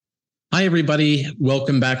Hi, everybody.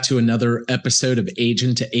 Welcome back to another episode of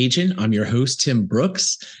Agent to Agent. I'm your host, Tim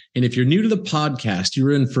Brooks. And if you're new to the podcast,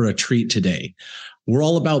 you're in for a treat today. We're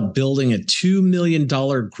all about building a $2 million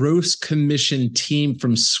gross commission team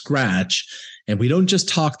from scratch. And we don't just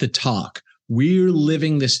talk the talk. We're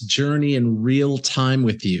living this journey in real time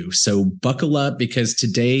with you. So buckle up, because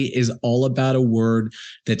today is all about a word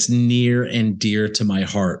that's near and dear to my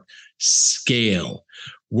heart: scale.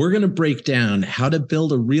 We're going to break down how to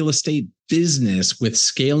build a real estate business with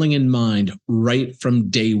scaling in mind right from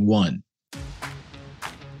day one.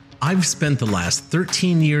 I've spent the last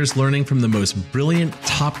 13 years learning from the most brilliant,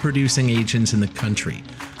 top producing agents in the country.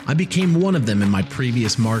 I became one of them in my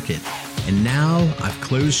previous market, and now I've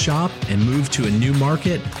closed shop and moved to a new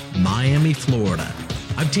market, Miami, Florida.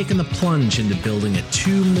 I've taken the plunge into building a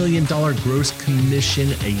 $2 million gross commission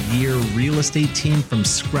a year real estate team from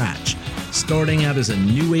scratch, starting out as a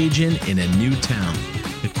new agent in a new town.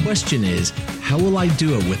 The question is, how will I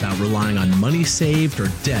do it without relying on money saved or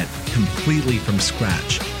debt completely from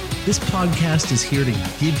scratch? This podcast is here to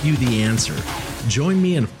give you the answer. Join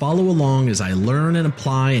me and follow along as I learn and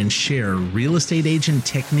apply and share real estate agent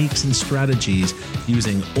techniques and strategies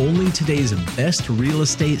using only today's best real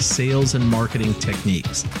estate sales and marketing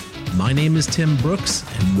techniques. My name is Tim Brooks,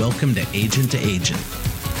 and welcome to Agent to Agent.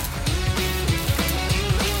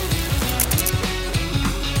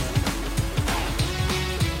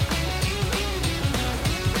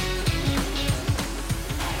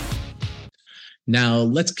 Now,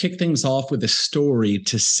 let's kick things off with a story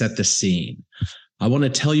to set the scene. I want to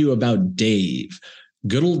tell you about Dave.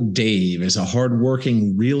 Good old Dave is a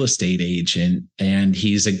hardworking real estate agent, and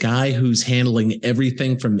he's a guy who's handling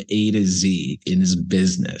everything from A to Z in his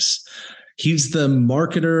business. He's the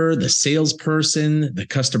marketer, the salesperson, the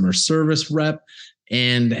customer service rep,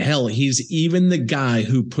 and hell, he's even the guy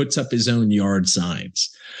who puts up his own yard signs.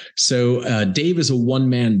 So Dave is a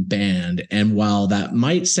one-man band, and while that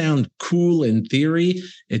might sound cool in theory,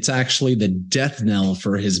 it's actually the death knell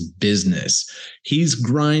for his business. He's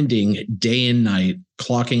grinding day and night,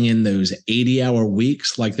 clocking in those 80-hour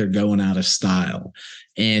weeks like they're going out of style.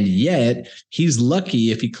 And yet, he's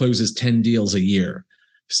lucky if he closes 10 deals a year.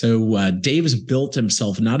 So Dave has built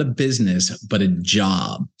himself not a business, but a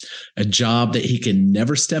job that he can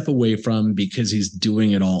never step away from because he's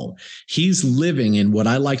doing it all. He's living in what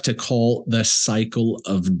I like to call the cycle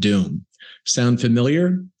of doom. Sound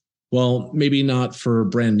familiar? Well, maybe not for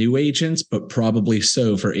brand new agents, but probably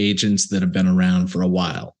so for agents that have been around for a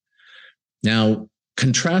while. Now,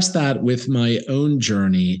 contrast that with my own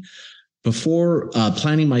journey. Before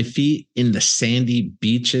planting my feet in the sandy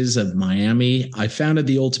beaches of Miami, I founded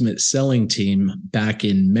the Ultimate Selling Team back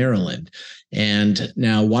in Maryland. And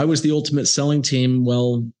now, why was the Ultimate Selling Team?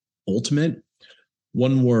 Well, ultimate,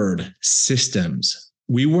 one word: systems.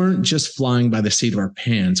 We weren't just flying by the seat of our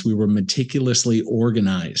pants. We were meticulously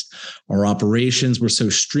organized. Our operations were so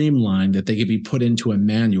streamlined that they could be put into a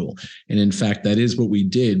manual. And in fact, that is what we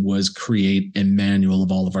did, was create a manual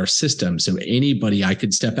of all of our systems. So I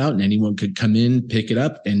could step out and anyone could come in, pick it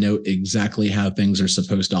up, and know exactly how things are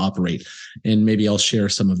supposed to operate. And maybe I'll share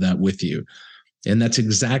some of that with you. And that's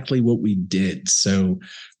exactly what we did. So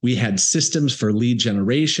we had systems for lead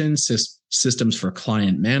generation, systems for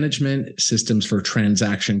client management, systems for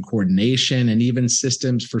transaction coordination, and even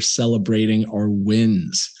systems for celebrating our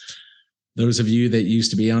wins. Those of you that used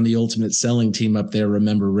to be on the Ultimate Selling Team up there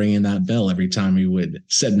remember ringing that bell every time we would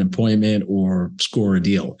set an appointment or score a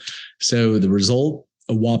deal. So the result: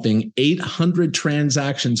 a whopping 800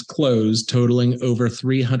 transactions closed, totaling over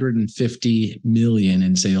 $350 million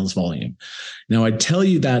in sales volume. Now, I tell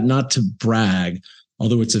you that not to brag,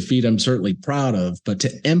 although it's a feat I'm certainly proud of, but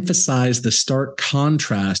to emphasize the stark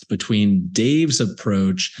contrast between Dave's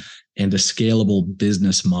approach and a scalable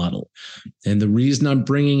business model. And the reason I'm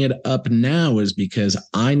bringing it up now is because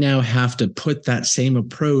I now have to put that same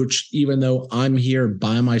approach, even though I'm here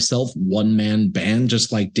by myself, one-man band,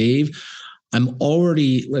 just like Dave. I'm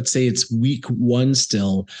already, let's say it's week one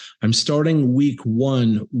still. I'm starting week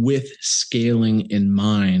one with scaling in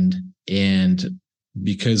mind. And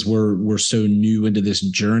because we're so new into this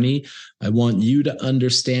journey, I want you to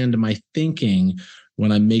understand my thinking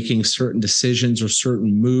when I'm making certain decisions or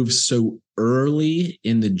certain moves so early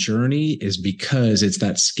in the journey is because it's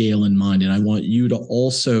that scale in mind. And I want you to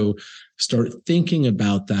also start thinking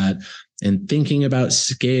about that and thinking about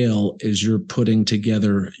scale as you're putting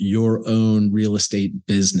together your own real estate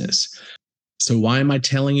business. So why am I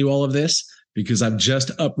telling you all of this? Because I've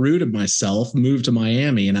just uprooted myself, moved to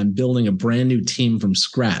Miami, and I'm building a brand new team from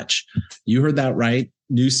scratch. You heard that right.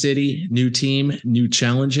 New city, new team, new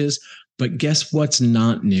challenges. But guess what's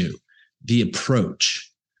not new? The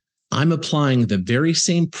approach. I'm applying the very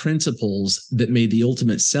same principles that made the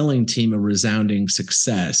Ultimate Selling Team a resounding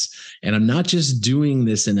success. And I'm not just doing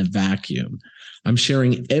this in a vacuum. I'm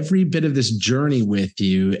sharing every bit of this journey with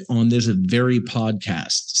you on this very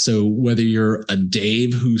podcast. So whether you're a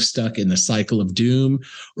Dave who's stuck in the cycle of doom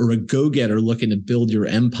or a go-getter looking to build your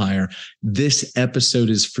empire, this episode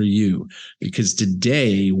is for you, because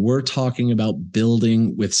today we're talking about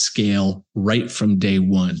building with scale right from day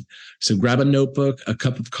one. So grab a notebook, a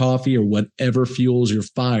cup of coffee, or whatever fuels your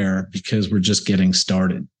fire, because we're just getting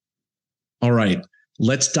started. All right.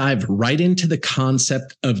 Let's dive right into the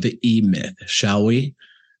concept of the E-myth, shall we?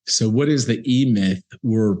 So what is the E-myth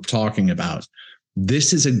we're talking about?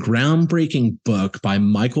 This is a groundbreaking book by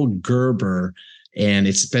Michael Gerber, and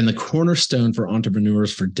it's been the cornerstone for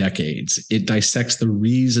entrepreneurs for decades. It dissects the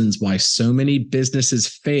reasons why so many businesses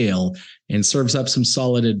fail and serves up some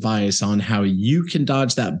solid advice on how you can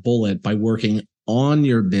dodge that bullet by working on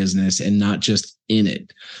your business and not just in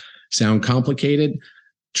it. Sound complicated?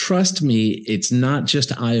 Trust me, it's not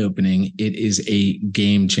just eye-opening, it is a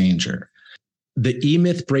game changer. The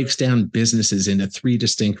E-myth breaks down businesses into three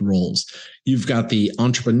distinct roles. You've got the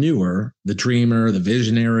entrepreneur, the dreamer, the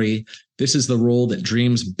visionary. This is the role that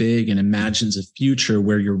dreams big and imagines a future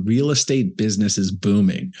where your real estate business is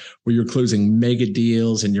booming, where you're closing mega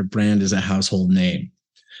deals and your brand is a household name.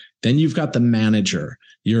 Then you've got the manager,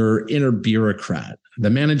 your inner bureaucrat. The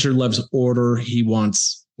manager loves order. He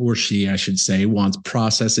wants, or she, I should say, wants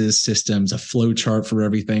processes, systems, a flow chart for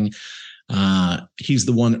everything. He's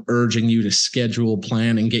the one urging you to schedule,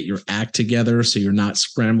 plan, and get your act together so you're not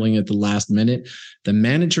scrambling at the last minute. The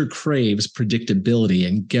manager craves predictability,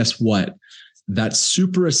 and guess what? That's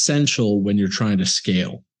super essential when you're trying to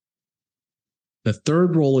scale. The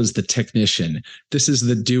third role is the technician. This is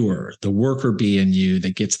the doer, the worker bee in you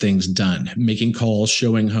that gets things done, making calls,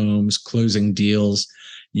 showing homes, closing deals.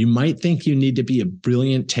 You might think you need to be a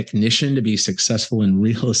brilliant technician to be successful in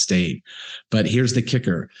real estate, but here's the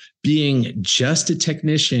kicker. Being just a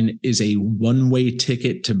technician is a one-way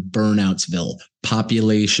ticket to Burnoutsville,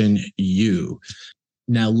 population you.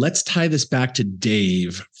 Now let's tie this back to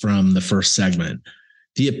Dave from the first segment.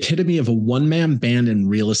 The epitome of a one-man band in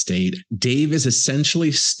real estate, Dave is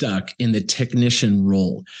essentially stuck in the technician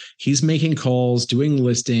role. He's making calls, doing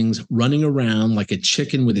listings, running around like a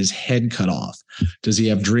chicken with his head cut off. Does he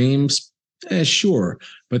have dreams? Sure,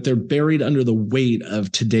 but they're buried under the weight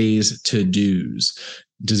of today's to-dos.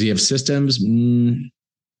 Does he have systems?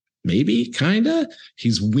 Maybe, kind of.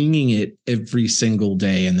 He's winging it every single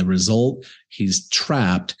day, and the result, he's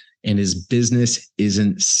trapped and his business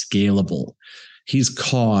isn't scalable. He's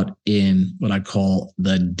caught in what I call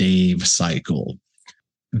the Dave cycle.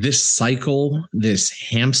 This cycle, this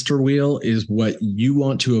hamster wheel, is what you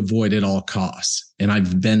want to avoid at all costs. And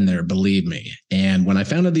I've been there, believe me. And when I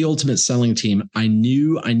founded the Ultimate Selling Team, I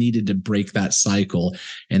knew I needed to break that cycle.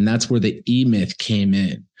 And that's where the E-myth came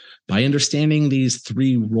in. By understanding these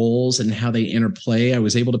three roles and how they interplay, I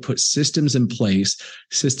was able to put systems in place,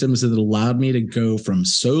 systems that allowed me to go from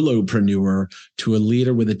solopreneur to a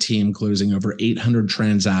leader with a team closing over 800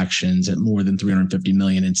 transactions at more than 350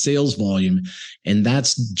 million in sales volume. And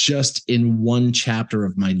that's just in one chapter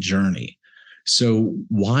of my journey. So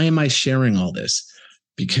why am I sharing all this?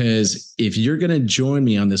 Because if you're going to join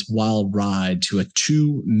me on this wild ride to a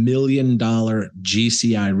 $2 million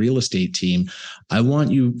GCI real estate team, I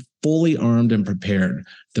want you fully armed and prepared.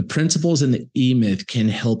 The principles in the E-myth can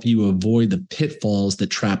help you avoid the pitfalls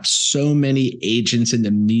that trap so many agents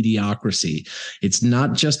into mediocrity. It's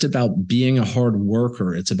not just about being a hard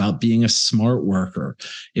worker. It's about being a smart worker.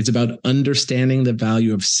 It's about understanding the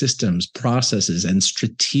value of systems, processes, and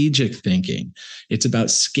strategic thinking. It's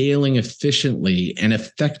about scaling efficiently and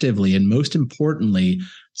effectively, and most importantly,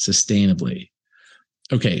 sustainably.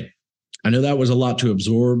 Okay. I know that was a lot to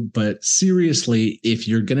absorb, but seriously, if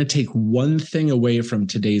you're going to take one thing away from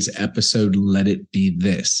today's episode, let it be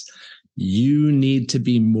this. You need to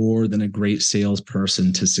be more than a great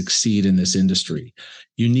salesperson to succeed in this industry.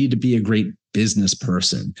 You need to be a great business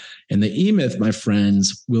person. And the E-myth, my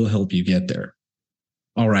friends, will help you get there.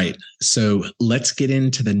 All right, so let's get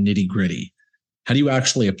into the nitty-gritty. How do you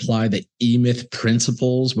actually apply the E-myth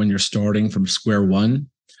principles when you're starting from square one?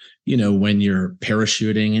 You know, when you're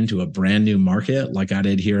parachuting into a brand new market like I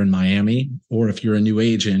did here in Miami, or if you're a new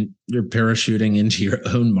agent, you're parachuting into your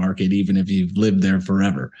own market, even if you've lived there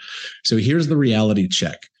forever. So here's the reality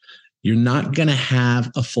check. You're not going to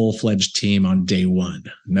have a full-fledged team on day one.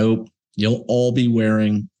 Nope. You'll all be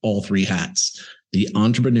wearing all three hats: the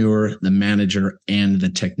entrepreneur, the manager, and the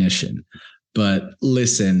technician. But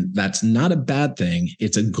listen, that's not a bad thing.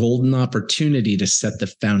 It's a golden opportunity to set the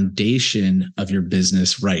foundation of your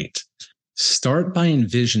business right. Start by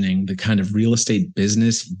envisioning the kind of real estate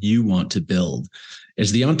business you want to build.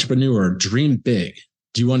 As the entrepreneur, dream big.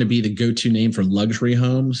 Do you want to be the go-to name for luxury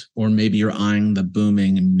homes? Or maybe you're eyeing the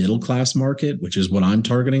booming middle-class market, which is what I'm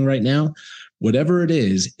targeting right now. Whatever it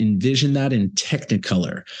is, envision that in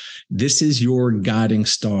Technicolor. This is your guiding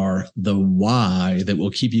star, the why that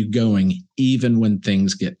will keep you going even when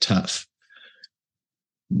things get tough.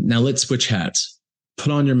 Now let's switch hats.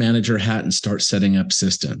 Put on your manager hat and start setting up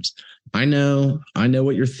systems. I know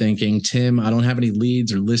what you're thinking. Tim, I don't have any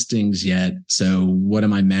leads or listings yet, so what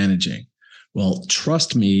am I managing? Well,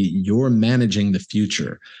 trust me, you're managing the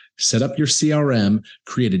future. Set up your CRM,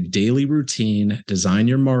 create a daily routine, design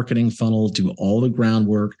your marketing funnel, do all the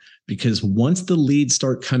groundwork, because once the leads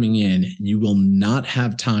start coming in, you will not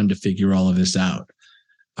have time to figure all of this out.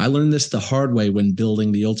 I learned this the hard way when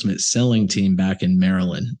building the ultimate selling team back in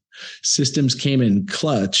Maryland. Systems came in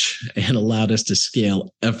clutch and allowed us to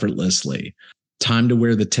scale effortlessly. Time to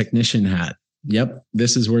wear the technician hat. Yep,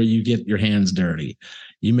 this is where you get your hands dirty.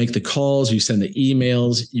 You make the calls, you send the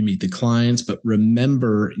emails, you meet the clients, but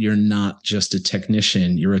remember, you're not just a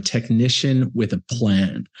technician. You're a technician with a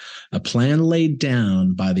plan laid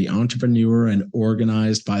down by the entrepreneur and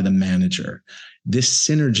organized by the manager. This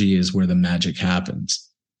synergy is where the magic happens.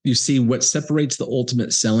 You see, what separates the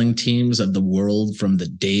ultimate selling teams of the world from the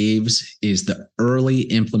Daves is the early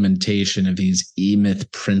implementation of these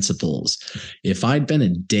E-Myth principles. If I'd been a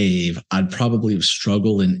Dave, I'd probably have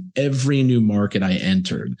struggled in every new market I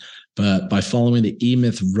entered. But by following the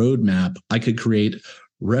E-Myth roadmap, I could create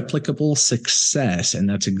replicable success. And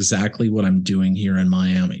that's exactly what I'm doing here in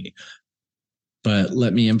Miami. But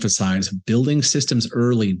let me emphasize, building systems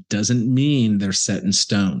early doesn't mean they're set in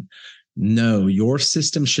stone. No, your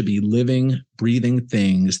system should be living, breathing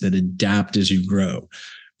things that adapt as you grow.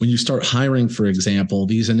 When you start hiring, for example,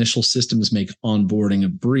 these initial systems make onboarding a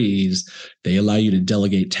breeze. They allow you to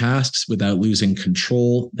delegate tasks without losing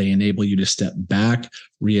control. They enable you to step back,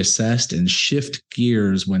 reassess, and shift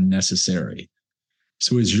gears when necessary.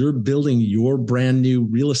 So as you're building your brand new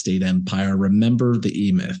real estate empire, remember the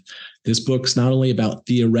E-Myth. This book's not only about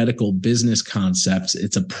theoretical business concepts,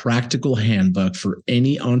 it's a practical handbook for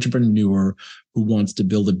any entrepreneur who wants to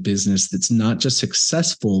build a business that's not just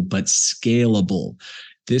successful, but scalable.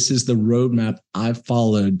 This is the roadmap I've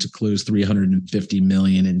followed to close $350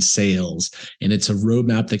 million in sales. And it's a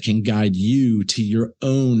roadmap that can guide you to your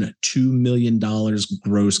own $2 million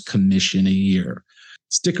gross commission a year.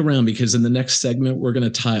 Stick around, because in the next segment, we're going to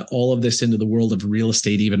tie all of this into the world of real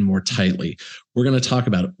estate even more tightly. We're going to talk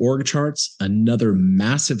about org charts, another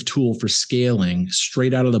massive tool for scaling,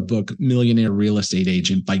 straight out of the book, Millionaire Real Estate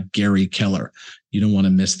Agent by Gary Keller. You don't want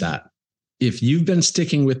to miss that. If you've been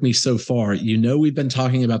sticking with me so far, you know we've been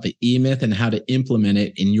talking about the E-Myth and how to implement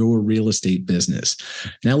it in your real estate business.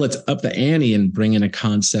 Now let's up the ante and bring in a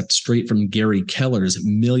concept straight from Gary Keller's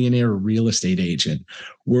Millionaire Real Estate Agent.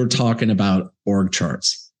 We're talking about org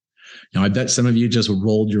charts. Now, I bet some of you just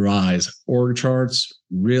rolled your eyes. Org charts,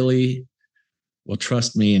 really? Well,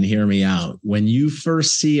 trust me and hear me out. When you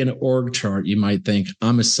first see an org chart, you might think,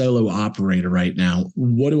 I'm a solo operator right now.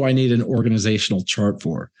 What do I need an organizational chart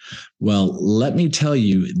for? Well, let me tell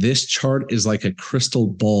you, this chart is like a crystal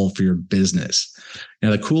ball for your business. Now,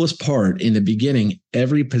 the coolest part, in the beginning,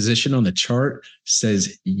 every position on the chart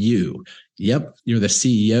says you. Yep, you're the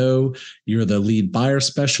CEO, you're the lead buyer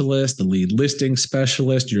specialist, the lead listing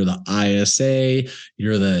specialist, you're the ISA,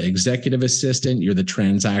 you're the executive assistant, you're the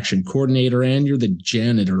transaction coordinator, and you're the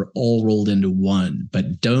janitor, all rolled into one.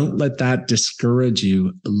 But don't let that discourage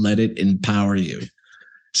you. Let it empower you.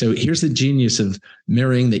 So here's the genius of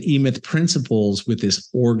marrying the E-Myth principles with this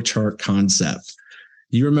org chart concept.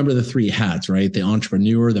 You remember the three hats, right? The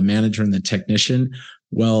entrepreneur, the manager, and the technician.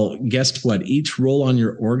 Well, guess what? Each role on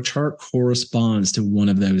your org chart corresponds to one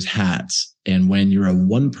of those hats. And when you're a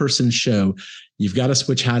one-person show, you've got to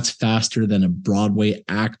switch hats faster than a Broadway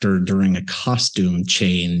actor during a costume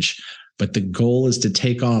change. But the goal is to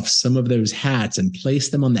take off some of those hats and place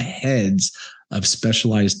them on the heads of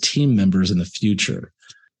specialized team members in the future.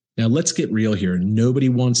 Now, let's get real here. Nobody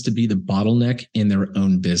wants to be the bottleneck in their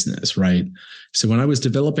own business, right? So when I was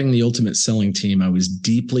developing the ultimate selling team, I was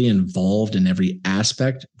deeply involved in every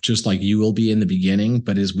aspect, just like you will be in the beginning.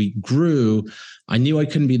 But as we grew, I knew I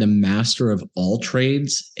couldn't be the master of all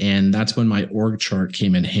trades. And that's when my org chart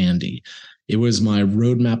came in handy. It was my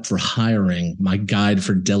roadmap for hiring, my guide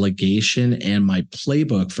for delegation, and my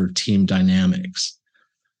playbook for team dynamics.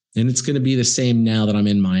 And it's going to be the same now that I'm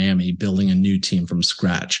in Miami building a new team from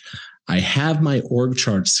scratch. I have my org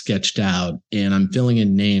chart sketched out and I'm filling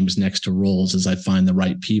in names next to roles as I find the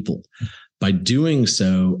right people. By doing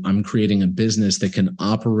so, I'm creating a business that can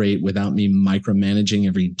operate without me micromanaging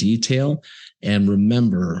every detail. And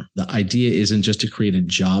remember, the idea isn't just to create a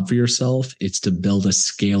job for yourself, it's to build a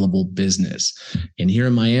scalable business. And here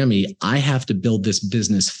in Miami, I have to build this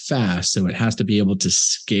business fast, so it has to be able to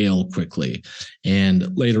scale quickly.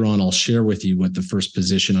 And later on, I'll share with you what the first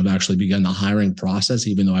position I've actually begun the hiring process,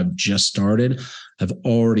 even though I've just started. I've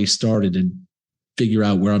already started to figure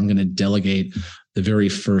out where I'm going to delegate the very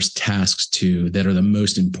first tasks to that are the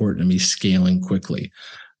most important to me scaling quickly.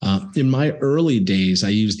 In my early days, I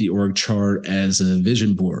used the org chart as a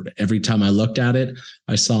vision board. Every time I looked at it,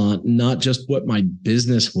 I saw not just what my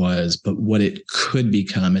business was, but what it could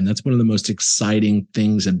become. And that's one of the most exciting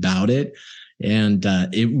things about it. And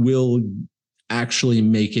it will actually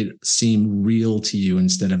make it seem real to you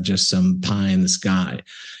instead of just some pie in the sky.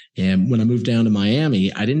 And when I moved down to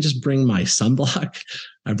Miami, I didn't just bring my sunblock.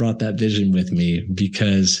 I brought that vision with me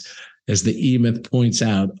because, as the E-Myth points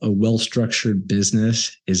out, a well-structured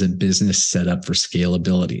business is a business set up for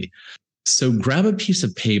scalability. So grab a piece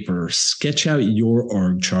of paper, sketch out your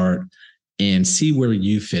org chart, and see where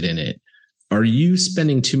you fit in it. Are you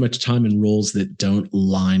spending too much time in roles that don't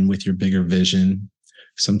align with your bigger vision?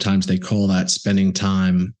 Sometimes they call that spending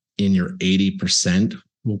time in your 80%.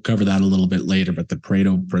 We'll cover that a little bit later, but the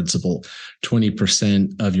Pareto principle,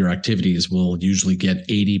 20% of your activities will usually get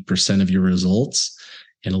 80% of your results.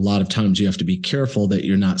 And a lot of times you have to be careful that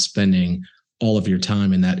you're not spending all of your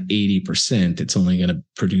time in that 80%. It's only going to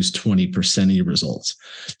produce 20% of your results.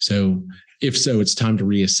 So if so, it's time to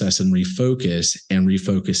reassess and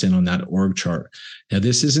refocus in on that org chart. Now,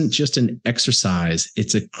 this isn't just an exercise.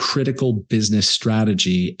 It's a critical business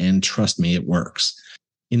strategy. And trust me, it works.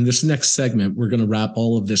 In this next segment, we're going to wrap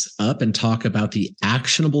all of this up and talk about the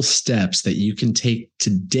actionable steps that you can take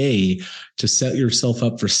today to set yourself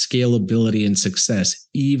up for scalability and success,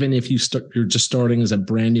 even if you're just starting as a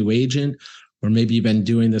brand new agent, or maybe you've been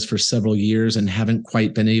doing this for several years and haven't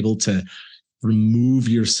quite been able to remove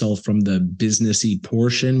yourself from the businessy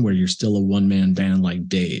portion where you're still a one-man band like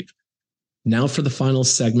Dave. Now for the final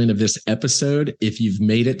segment of this episode. If you've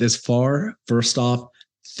made it this far, first off,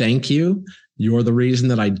 thank you. You're the reason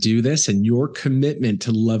that I do this, and your commitment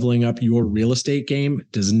to leveling up your real estate game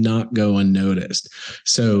does not go unnoticed.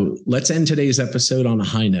 So let's end today's episode on a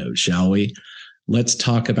high note, shall we? Let's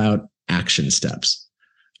talk about action steps.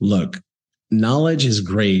 Look, knowledge is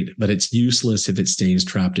great, but it's useless if it stays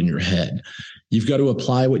trapped in your head. You've got to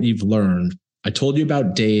apply what you've learned. I told you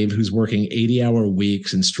about Dave, who's working 80-hour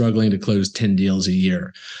weeks and struggling to close 10 deals a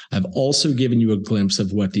year. I've also given you a glimpse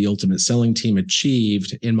of what the Ultimate Selling team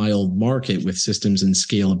achieved in my old market with systems and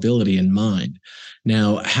scalability in mind.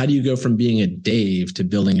 Now, how do you go from being a Dave to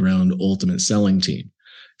building your own Ultimate Selling team?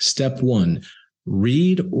 Step one,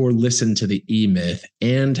 read or listen to the E-Myth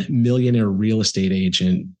and Millionaire Real Estate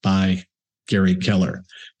Agent by Gary Keller,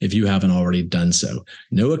 if you haven't already done so.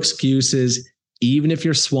 No excuses. Even if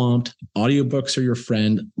you're swamped, audiobooks are your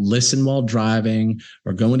friend. Listen while driving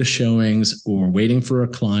or going to showings or waiting for a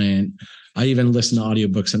client. I even listen to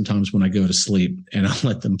audiobooks sometimes when I go to sleep, and I'll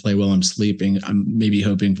let them play while I'm sleeping. I'm maybe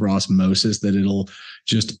hoping for osmosis that it'll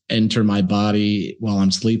just enter my body while I'm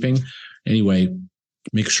sleeping. Anyway,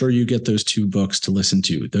 make sure you get those two books to listen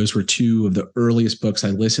to. Those were two of the earliest books I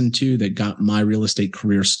listened to that got my real estate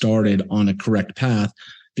career started on a correct path,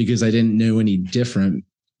 because I didn't know any different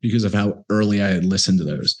because of how early I had listened to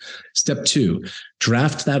those. Step two,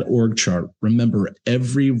 draft that org chart. Remember,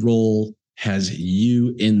 every role has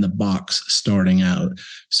you in the box starting out.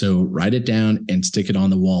 So write it down and stick it on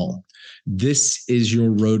the wall. This is your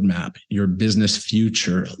roadmap, your business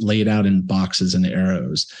future laid out in boxes and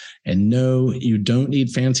arrows. And no, you don't need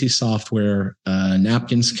fancy software. A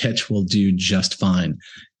napkin sketch will do just fine.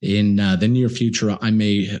 In the near future, I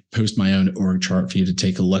may post my own org chart for you to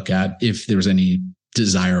take a look at if there's any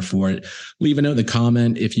desire for it. Leave a note in the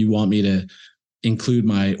comment if you want me to include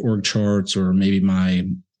my org charts or maybe my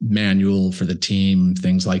manual for the team,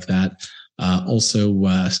 things like that.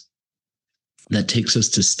 That takes us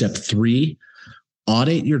to step three,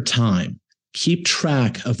 audit your time. Keep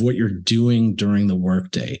track of what you're doing during the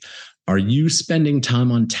workday. Are you spending time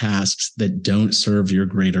on tasks that don't serve your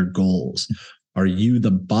greater goals? Are you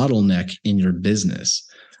the bottleneck in your business?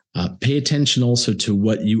 Pay attention also to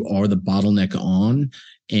what you are the bottleneck on,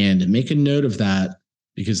 and make a note of that,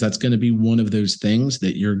 because that's going to be one of those things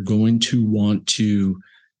that you're going to want to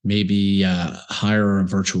maybe hire a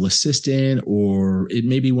virtual assistant, or it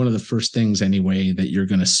may be one of the first things anyway that you're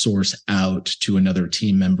going to source out to another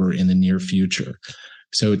team member in the near future.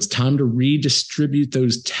 So it's time to redistribute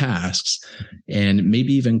those tasks and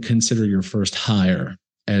maybe even consider your first hire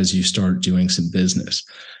as you start doing some business.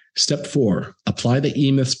 Step 4, apply the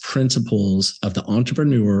E-Myths principles of the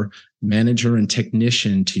entrepreneur, manager, and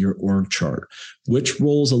technician to your org chart. Which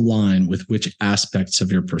roles align with which aspects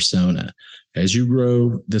of your persona? As you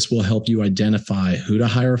grow, this will help you identify who to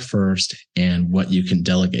hire first and what you can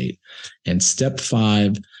delegate. And step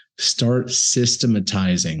 5, start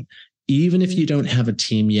systematizing. Even if you don't have a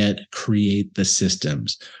team yet, create the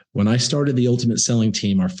systems. When I started the Ultimate Selling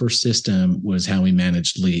Team, our first system was how we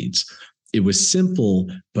managed leads. It was simple,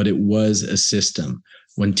 but it was a system.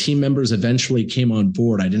 When team members eventually came on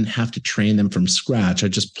board, I didn't have to train them from scratch. I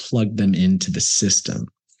just plugged them into the system.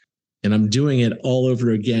 And I'm doing it all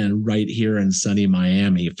over again right here in sunny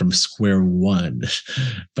Miami from square one.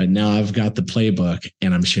 But now I've got the playbook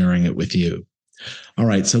and I'm sharing it with you. All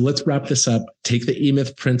right, so let's wrap this up. Take the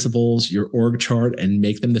E-Myth principles, your org chart, and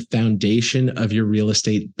make them the foundation of your real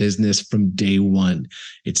estate business from day one.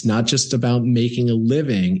 It's not just about making a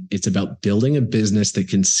living. It's about building a business that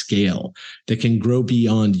can scale, that can grow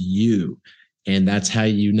beyond you. And that's how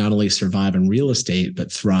you not only survive in real estate,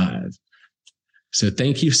 but thrive. So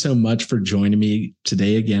thank you so much for joining me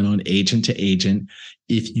today again on Agent to Agent.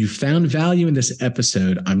 If you found value in this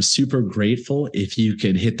episode, I'm super grateful if you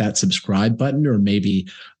could hit that subscribe button or maybe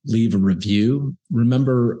leave a review.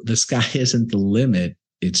 Remember, the sky isn't the limit.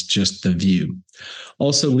 It's just the view.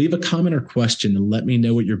 Also, leave a comment or question and let me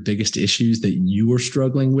know what your biggest issues that you are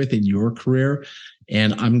struggling with in your career.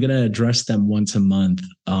 And I'm going to address them once a month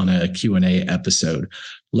on a Q&A episode.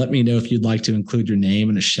 Let me know if you'd like to include your name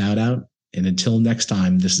and a shout out. And until next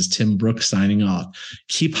time, this is Tim Brooks signing off.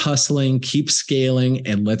 Keep hustling, keep scaling,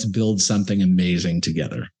 and let's build something amazing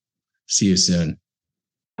together. See you soon.